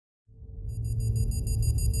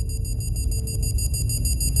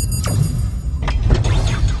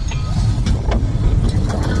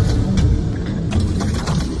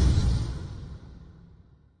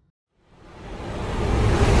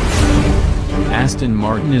Aston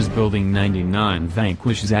Martin is building 99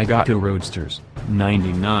 Vanquish Zagato Roadsters,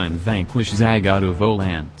 99 Vanquish Zagato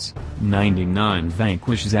Volants, 99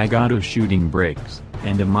 Vanquish Zagato Shooting Brakes,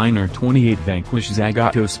 and a minor 28 Vanquish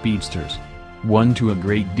Zagato Speedsters. One to a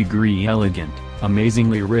great degree elegant,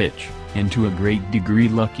 amazingly rich, and to a great degree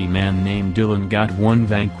lucky man named Dylan got one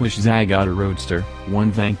Vanquish Zagato Roadster, one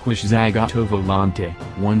Vanquish Zagato Volante,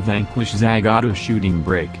 one Vanquish Zagato Shooting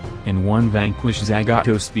Brake, and one Vanquish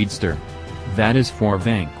Zagato Speedster. That is 4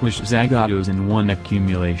 Vanquish Zagatos in one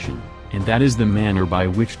accumulation, and that is the manner by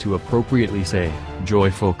which to appropriately say,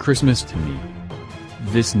 "Joyful Christmas to me."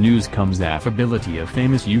 This news comes affability of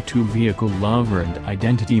famous YouTube vehicle lover and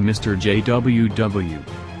identity Mr. JWW.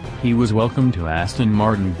 He was welcomed to Aston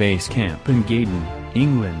Martin base camp in Gaydon,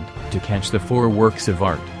 England, to catch the 4 works of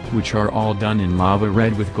art, which are all done in lava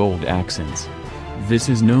red with gold accents. This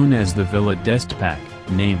is known as the Villa d'Estpac,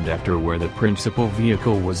 named after where the principal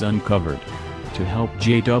vehicle was uncovered. To help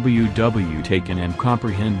JWW take in and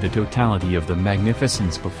comprehend the totality of the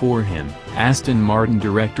magnificence before him, Aston Martin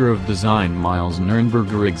Director of Design Miles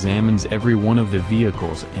Nurnberger examines every one of the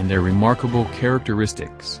vehicles and their remarkable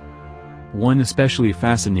characteristics. One especially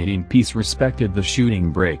fascinating piece respected the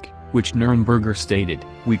shooting brake, which Nurnberger stated,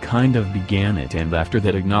 "We kind of began it and after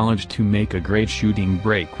that acknowledged to make a great shooting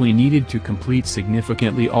brake we needed to complete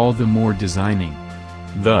significantly all the more designing."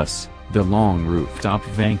 Thus, the long rooftop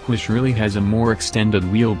Vanquish really has a more extended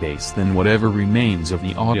wheelbase than whatever remains of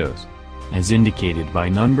the autos. As indicated by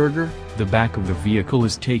Nunberger, the back of the vehicle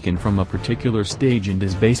is taken from a particular stage and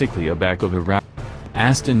is basically a back of a Rapide.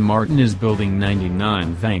 Aston Martin is building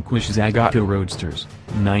 99 Vanquish Zagato Roadsters,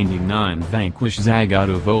 99 Vanquish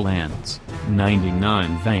Zagato Volants,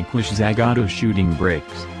 99 Vanquish Zagato Shooting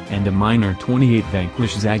Brakes, and a minor 28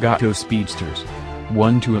 Vanquish Zagato Speedsters.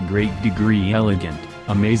 One to a great degree elegant,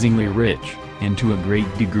 amazingly rich, and to a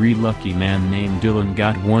great degree lucky man named Dylan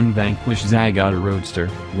got one Vanquish Zagato Roadster,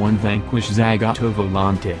 one Vanquish Zagato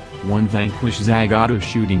Volante, one Vanquish Zagato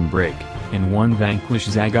Shooting Brake, and one Vanquish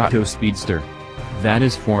Zagato Speedster. That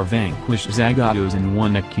is 4 Vanquish Zagatos in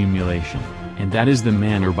one accumulation, and that is the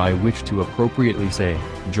manner by which to appropriately say,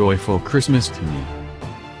 "Joyful Christmas to me."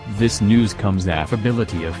 This news comes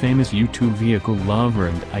affability of famous YouTube vehicle lover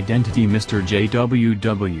and identity Mr.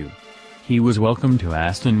 JWW. He was welcomed to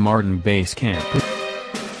Aston Martin base camp in